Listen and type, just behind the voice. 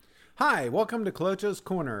Hi, welcome to Colocho's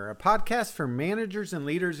Corner, a podcast for managers and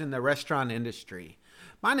leaders in the restaurant industry.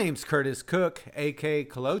 My name's Curtis Cook, aka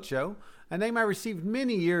Colocho, a name I received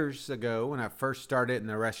many years ago when I first started in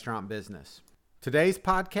the restaurant business. Today's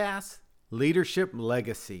podcast, Leadership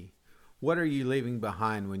Legacy. What are you leaving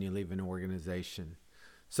behind when you leave an organization?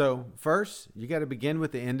 So first, you got to begin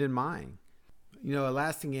with the end in mind. You know, a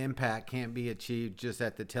lasting impact can't be achieved just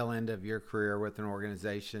at the tail end of your career with an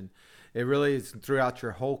organization. It really is throughout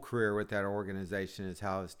your whole career with that organization is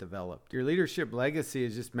how it's developed. Your leadership legacy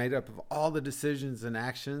is just made up of all the decisions and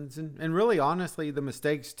actions and really honestly the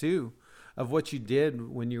mistakes too of what you did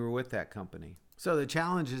when you were with that company. So the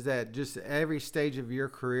challenge is that just every stage of your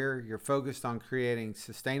career, you're focused on creating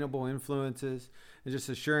sustainable influences and just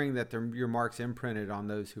assuring that your mark's imprinted on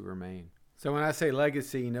those who remain. So when I say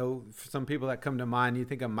legacy, you know, for some people that come to mind, you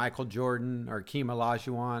think of Michael Jordan or Hakeem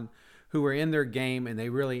Olajuwon, who were in their game and they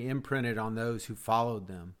really imprinted on those who followed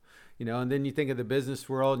them. You know, and then you think of the business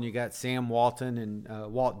world and you got Sam Walton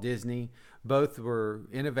and Walt Disney. Both were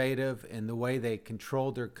innovative in the way they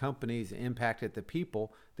controlled their companies, impacted the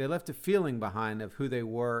people. They left a feeling behind of who they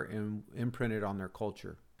were and imprinted on their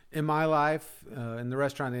culture. In my life, in the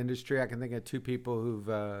restaurant industry, I can think of two people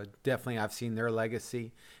who've definitely I've seen their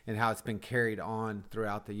legacy and how it's been carried on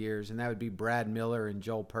throughout the years. And that would be Brad Miller and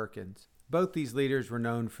Joel Perkins. Both these leaders were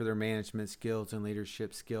known for their management skills and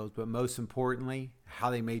leadership skills, but most importantly, how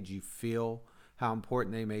they made you feel, how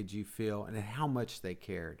important they made you feel, and how much they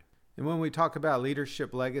cared. And when we talk about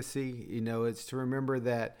leadership legacy, you know, it's to remember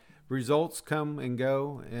that results come and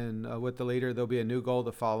go, and with the leader, there'll be a new goal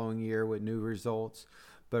the following year with new results.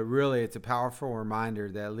 But really, it's a powerful reminder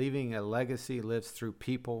that leaving a legacy lives through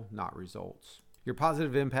people, not results. Your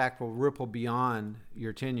positive impact will ripple beyond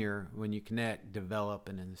your tenure when you connect, develop,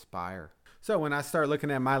 and inspire. So when I start looking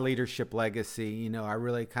at my leadership legacy, you know, I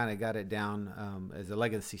really kind of got it down as a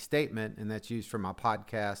legacy statement, and that's used for my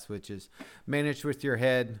podcast, which is manage with your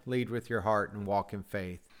head, lead with your heart, and walk in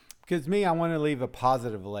faith. Because me, I want to leave a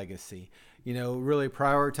positive legacy, you know, really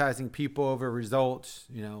prioritizing people over results.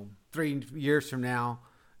 You know, 3 years from now,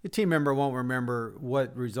 the team member won't remember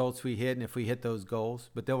what results we hit and if we hit those goals,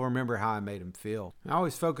 but they'll remember how I made them feel. I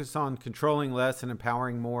always focus on controlling less and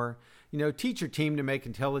empowering more. You know, teach your team to make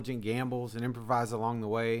intelligent gambles and improvise along the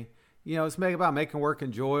way. You know, it's about making work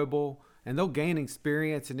enjoyable, and they'll gain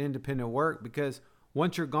experience in independent work because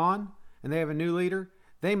once you're gone and they have a new leader,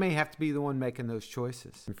 they may have to be the one making those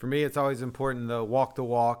choices. And for me, it's always important to walk the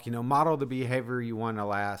walk, you know, model the behavior you want to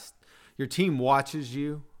last. Your team watches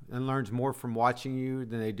you and learns more from watching you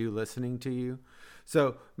than they do listening to you.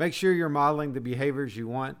 So make sure you're modeling the behaviors you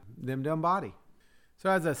want them to embody. So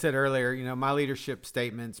as I said earlier, you know, my leadership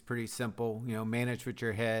statement's pretty simple. You know, manage with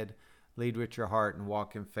your head, lead with your heart, and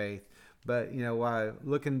walk in faith. But, you know, while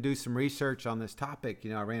looking to do some research on this topic,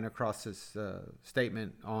 you know, I ran across this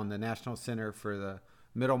statement on the National Center for the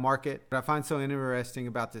Middle Market. What I find so interesting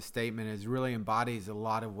about this statement is it really embodies a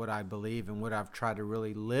lot of what I believe and what I've tried to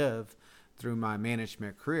really live through my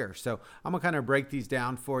management career. So I'm gonna kind of break these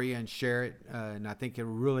down for you and share it. And I think it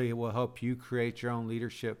really will help you create your own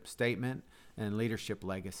leadership statement and leadership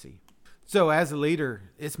legacy. So as a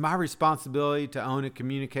leader, it's my responsibility to own and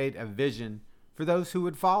communicate a vision for those who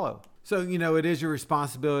would follow. So, you know, it is your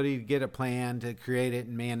responsibility to get a plan, to create it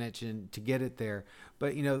and manage and to get it there.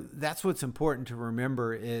 But, you know, that's what's important to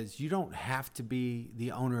remember is you don't have to be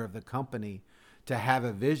the owner of the company to have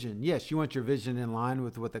a vision. Yes, you want your vision in line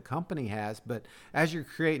with what the company has, but as you're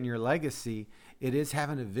creating your legacy, it is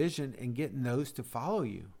having a vision and getting those to follow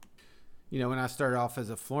you. You know, when I started off as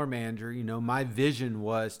a floor manager, you know, my vision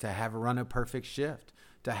was to run a perfect shift,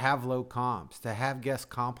 to have low comps, to have guest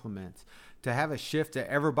compliments, to have a shift that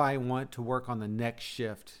everybody want to work on the next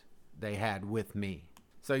shift they had with me.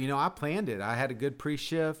 So, you know, I planned it. I had a good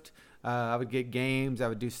pre-shift. I would get games. I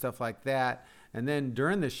would do stuff like that. And then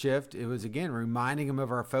during the shift, it was, again, reminding them of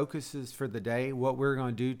our focuses for the day, what we're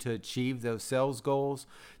going to do to achieve those sales goals,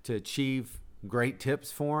 to achieve great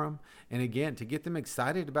tips for them. And again, to get them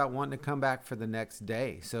excited about wanting to come back for the next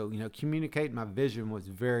day. So, you know, communicating my vision was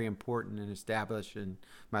very important in establishing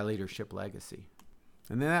my leadership legacy.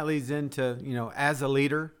 And then that leads into, you know, as a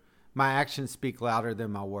leader, my actions speak louder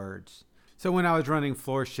than my words. So when I was running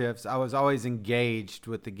floor shifts, I was always engaged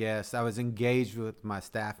with the guests. I was engaged with my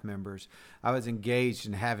staff members. I was engaged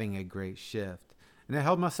in having a great shift. And I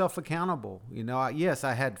held myself accountable. You know, yes,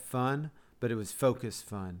 I had fun, but it was focused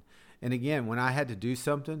fun. And again, when I had to do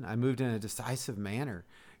something, I moved in a decisive manner.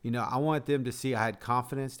 You know, I want them to see I had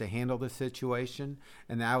confidence to handle the situation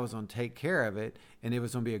and that I was going to take care of it and it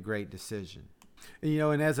was going to be a great decision.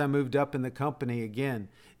 And as I moved up in the company, again,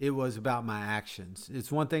 it was about my actions.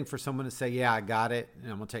 It's one thing for someone to say, yeah, I got it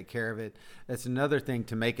and I'm going to take care of it. It's another thing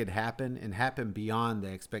to make it happen and happen beyond the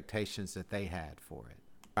expectations that they had for it.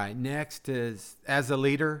 All right, next is, as a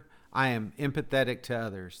leader, I am empathetic to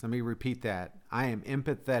others. Let me repeat that. I am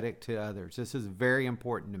empathetic to others. This is very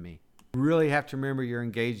important to me. You really have to remember you're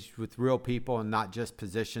engaged with real people and not just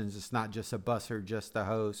positions. It's not just a busser, just a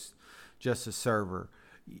host, just a server.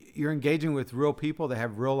 You're engaging with real people that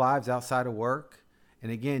have real lives outside of work.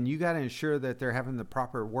 And again, you got to ensure that they're having the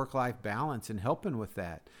proper work-life balance and helping with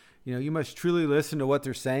that. You must truly listen to what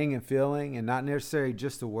they're saying and feeling, and not necessarily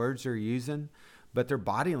just the words they're using, but their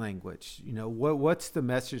body language. What's the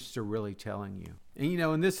message they're really telling you?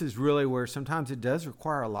 And this is really where sometimes it does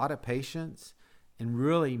require a lot of patience and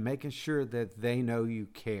really making sure that they know you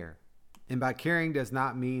care. And by caring does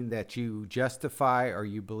not mean that you justify or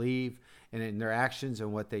you believe in their actions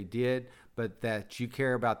and what they did, but that you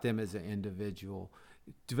care about them as an individual.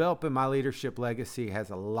 Developing my leadership legacy has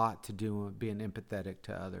a lot to do with being empathetic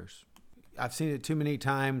to others. I've seen it too many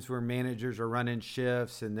times where managers are running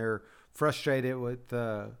shifts and they're frustrated with,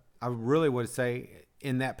 I really would say,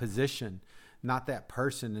 in that position, not that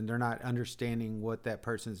person, and they're not understanding what that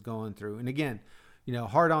person's going through. And again,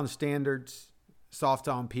 hard on standards, soft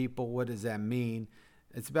on people. What does that mean?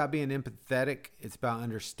 It's about being empathetic. It's about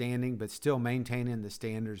understanding, but still maintaining the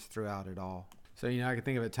standards throughout it all. So, I can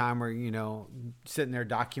think of a time where, sitting there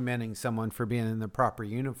documenting someone for being in the proper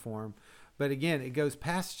uniform. But again, it goes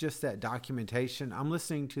past just that documentation. I'm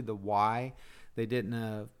listening to the why they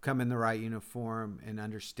didn't come in the right uniform and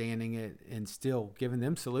understanding it and still giving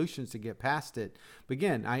them solutions to get past it. But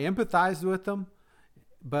again, I empathized with them,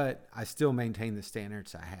 but I still maintain the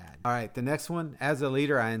standards I had. All right, the next one, as a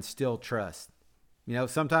leader, I instill trust.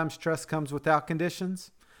 Sometimes trust comes without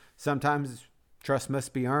conditions. Sometimes trust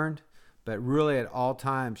must be earned, but really at all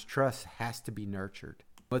times, trust has to be nurtured.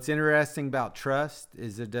 What's interesting about trust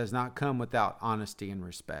is it does not come without honesty and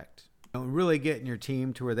respect. Really getting your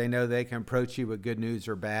team to where they know they can approach you with good news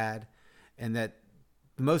or bad, and that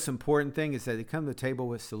the most important thing is that they come to the table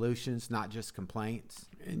with solutions, not just complaints.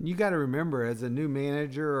 And you got to remember, as a new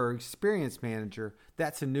manager or experienced manager,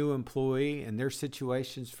 that's a new employee, and their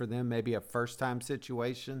situations for them may be a first-time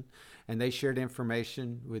situation, and they shared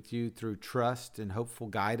information with you through trust and hopeful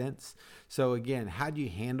guidance. So again, how do you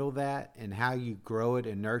handle that and how you grow it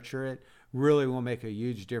and nurture it really will make a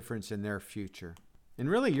huge difference in their future. And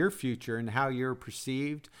really your future and how you're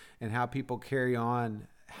perceived and how people carry on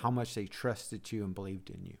how much they trusted you and believed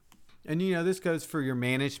in you. And, this goes for your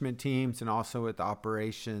management teams and also with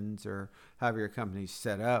operations or however your company's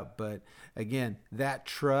set up. But again, that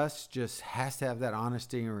trust just has to have that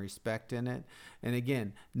honesty and respect in it. And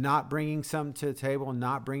again, not bringing something to the table,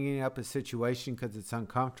 not bringing up a situation because it's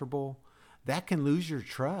uncomfortable, that can lose your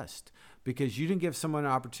trust because you didn't give someone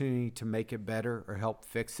an opportunity to make it better or help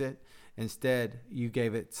fix it. Instead, you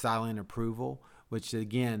gave it silent approval, which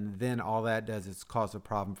again, then all that does is cause a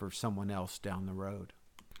problem for someone else down the road.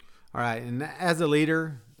 All right. And as a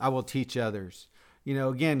leader, I will teach others.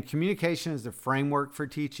 Again, communication is the framework for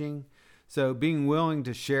teaching. So being willing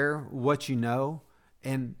to share what you know,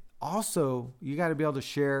 and also you got to be able to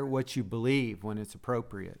share what you believe when it's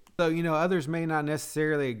appropriate. So, others may not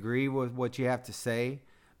necessarily agree with what you have to say,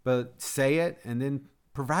 but say it and then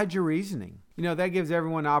provide your reasoning. That gives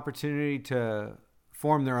everyone an opportunity to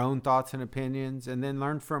form their own thoughts and opinions, and then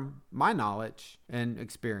learn from my knowledge and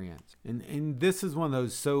experience. And this is one of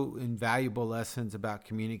those so invaluable lessons about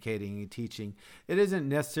communicating and teaching. It isn't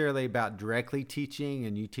necessarily about directly teaching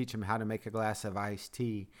and you teach them how to make a glass of iced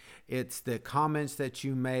tea. It's the comments that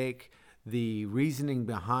you make, the reasoning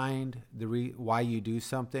behind why you do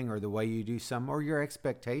something or the way you do something or your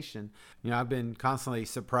expectation. I've been constantly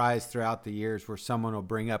surprised throughout the years where someone will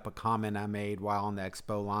bring up a comment I made while on the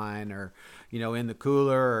expo line or, in the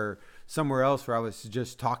cooler or somewhere else where I was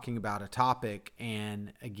just talking about a topic.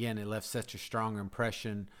 And again, it left such a strong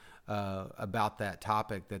impression about that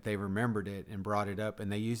topic that they remembered it and brought it up.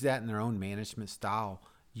 And they use that in their own management style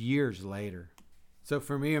years later. So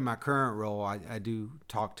for me in my current role, I do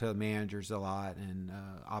talk to managers a lot and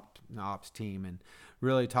ops team and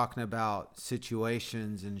really talking about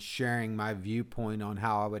situations and sharing my viewpoint on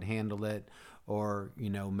how I would handle it or,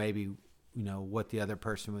 maybe, what the other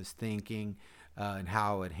person was thinking and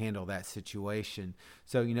how I would handle that situation.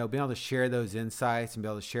 So, being able to share those insights and be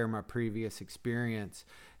able to share my previous experience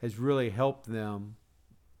has really helped them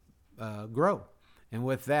grow. And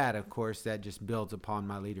with that, of course, that just builds upon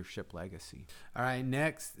my leadership legacy. All right,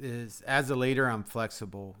 next is, as a leader, I'm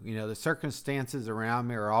flexible. The circumstances around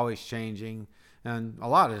me are always changing, and a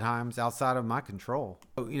lot of times outside of my control.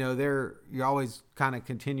 So, you're always kind of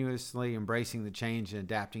continuously embracing the change and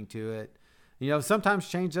adapting to it. Sometimes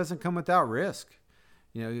change doesn't come without risk.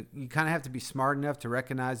 You kind of have to be smart enough to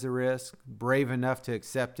recognize the risk, brave enough to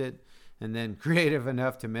accept it, and then creative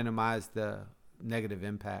enough to minimize the negative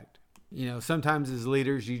impact. Sometimes as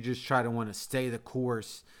leaders, you just try to want to stay the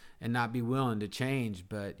course and not be willing to change.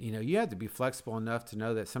 But, you have to be flexible enough to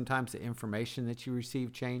know that sometimes the information that you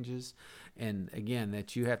receive changes. And again,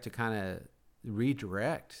 that you have to kind of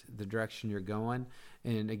redirect the direction you're going.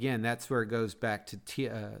 And again, that's where it goes back to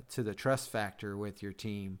the trust factor with your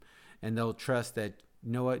team. And they'll trust that,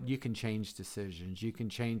 you can change decisions. You can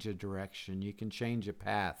change a direction. You can change a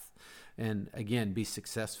path. And again, be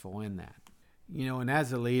successful in that. And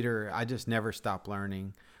as a leader, I just never stop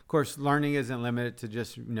learning. Of course, learning isn't limited to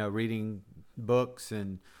just, reading books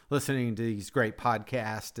and listening to these great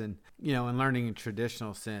podcasts and, and learning in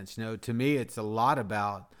traditional sense. To me, it's a lot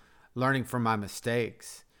about learning from my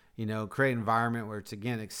mistakes, create an environment where it's,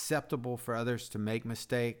 again, acceptable for others to make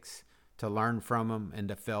mistakes, to learn from them, and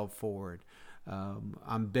to fail forward.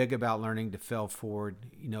 I'm big about learning to fail forward,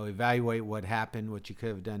 evaluate what happened, what you could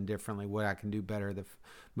have done differently, what I can do better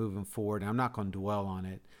moving forward. And I'm not going to dwell on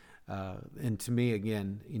it. And to me,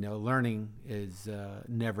 again, learning is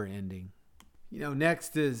never ending.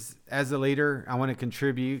 Next is, as a leader, I want to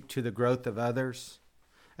contribute to the growth of others.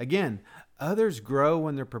 Again, others grow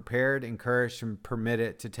when they're prepared, encouraged, and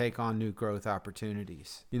permitted to take on new growth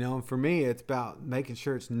opportunities. And for me, it's about making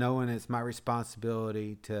sure it's knowing it's my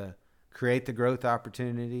responsibility to create the growth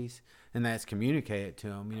opportunities, and that's communicate it to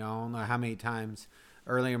them. I don't know how many times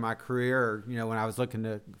early in my career, when I was looking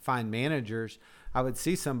to find managers, I would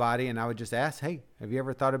see somebody and I would just ask, hey, have you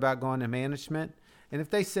ever thought about going to management? And if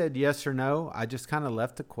they said yes or no, I just kind of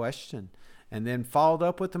left the question and then followed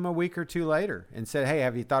up with them a week or two later and said, hey,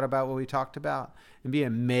 have you thought about what we talked about? And be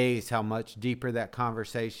amazed how much deeper that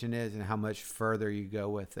conversation is and how much further you go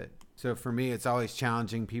with it. So for me, it's always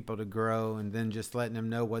challenging people to grow and then just letting them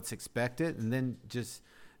know what's expected and then just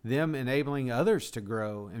them enabling others to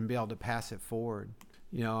grow and be able to pass it forward.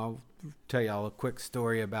 I'll tell y'all a quick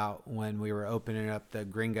story about when we were opening up the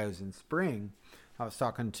Gringos in Spring. I was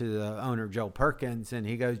talking to the owner, Joe Perkins, and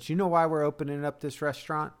he goes, do you know why we're opening up this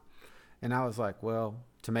restaurant? And I was like, well,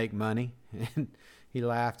 to make money. And he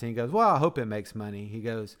laughed and he goes, well, I hope it makes money. He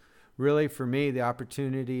goes, really, for me, the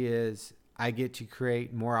opportunity is I get to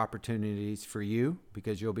create more opportunities for you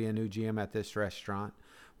because you'll be a new GM at this restaurant,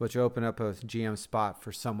 which will open up a GM spot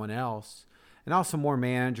for someone else, and also more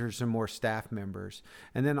managers and more staff members.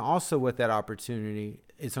 And then also with that opportunity,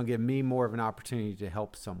 it's going to give me more of an opportunity to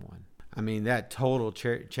help someone. I mean, that total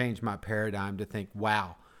changed my paradigm to think,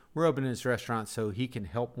 wow, we're opening this restaurant so he can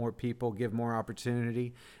help more people, give more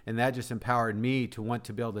opportunity. And that just empowered me to want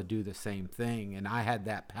to be able to do the same thing. And I had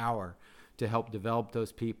that power to help develop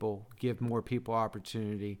those people, give more people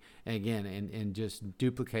opportunity, and again, and just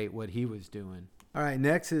duplicate what he was doing. All right,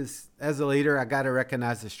 next is, as a leader, I got to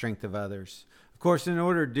recognize the strength of others. Of course, in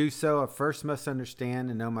order to do so, I first must understand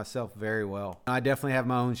and know myself very well. I definitely have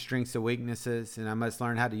my own strengths and weaknesses, and I must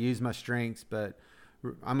learn how to use my strengths, but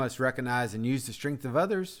I must recognize and use the strength of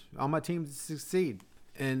others on my team to succeed.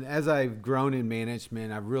 And as I've grown in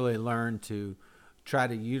management, I've really learned to try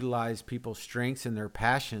to utilize people's strengths and their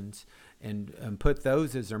passions and put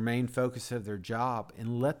those as their main focus of their job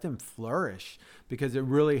and let them flourish because it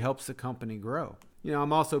really helps the company grow.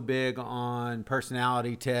 I'm also big on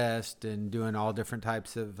personality tests and doing all different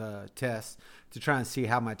types of tests to try and see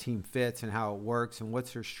how my team fits and how it works and what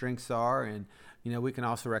their strengths are. And, we can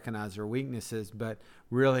also recognize their weaknesses, but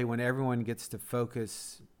really when everyone gets to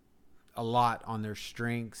focus a lot on their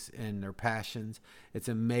strengths and their passions, it's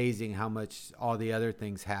amazing how much all the other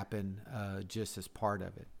things happen just as part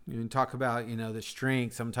of it. You can talk about, the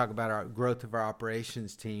strengths. I'm talking about our growth of our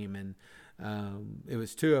operations team. And it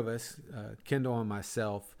was two of us, Kendall and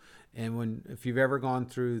myself. And if you've ever gone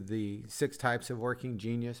through the 6 Types of Working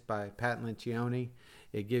Genius by Pat Lencioni,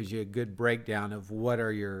 it gives you a good breakdown of what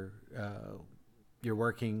are your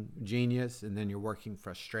working genius and then your working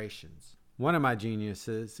frustrations. One of my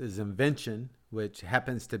geniuses is invention, which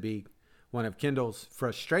happens to be one of Kendall's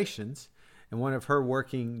frustrations. And one of her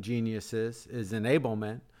working geniuses is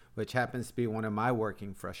enablement, which happens to be one of my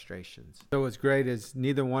working frustrations. So what's great is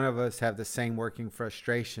neither one of us have the same working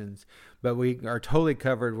frustrations, but we are totally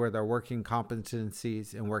covered with our working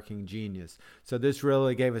competencies and working genius. So this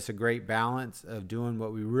really gave us a great balance of doing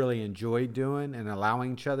what we really enjoyed doing and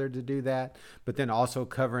allowing each other to do that, but then also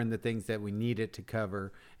covering the things that we needed to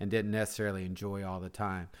cover and didn't necessarily enjoy all the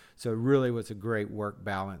time. So it really was a great work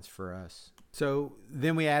balance for us. So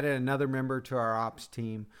then we added another member to our ops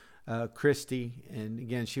team, Christy, and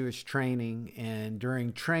again, she was training, and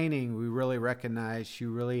during training, we really recognized she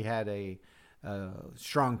really had a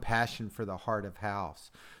strong passion for the heart of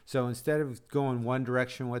house. So instead of going one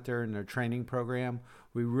direction with her in her training program,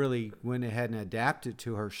 we really went ahead and adapted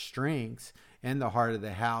to her strengths and the heart of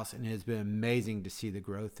the house, and it has been amazing to see the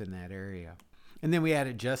growth in that area. And then we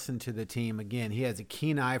added Justin to the team. Again, he has a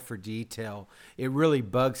keen eye for detail. It really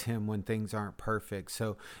bugs him when things aren't perfect.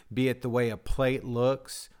 So be it the way a plate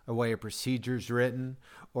looks, a way a procedure's written,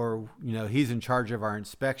 or, he's in charge of our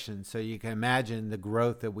inspection. So you can imagine the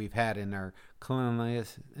growth that we've had in our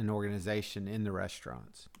cleanliness and organization in the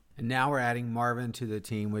restaurants. And now we're adding Marvin to the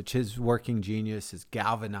team, which his working genius is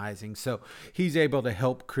galvanizing. So he's able to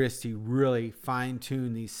help Christy really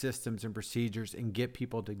fine-tune these systems and procedures and get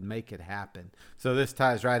people to make it happen. So this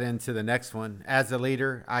ties right into the next one. As a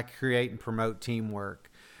leader, I create and promote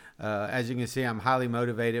teamwork. As you can see, I'm highly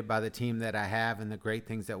motivated by the team that I have and the great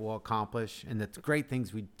things that we'll accomplish and the great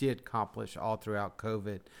things we did accomplish all throughout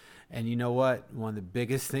COVID. And you know what? One of the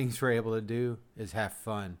biggest things we're able to do is have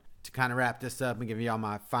fun. To kind of wrap this up and give you all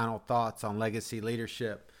my final thoughts on legacy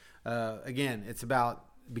leadership. Again, it's about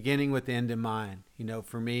beginning with the end in mind.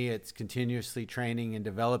 For me, it's continuously training and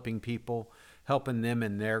developing people, helping them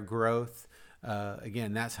in their growth.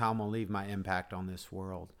 Again, that's how I'm going to leave my impact on this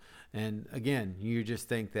world. And again, you just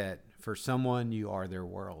think that for someone, you are their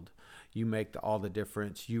world. You make all the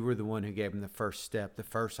difference. You were the one who gave them the first step, the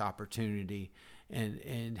first opportunity.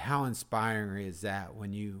 And how inspiring is that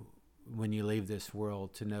when you leave this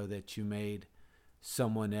world to know that you made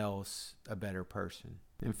someone else a better person.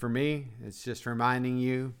 And for me, it's just reminding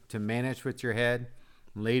you to manage with your head,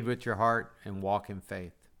 lead with your heart, and walk in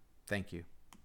faith. Thank you.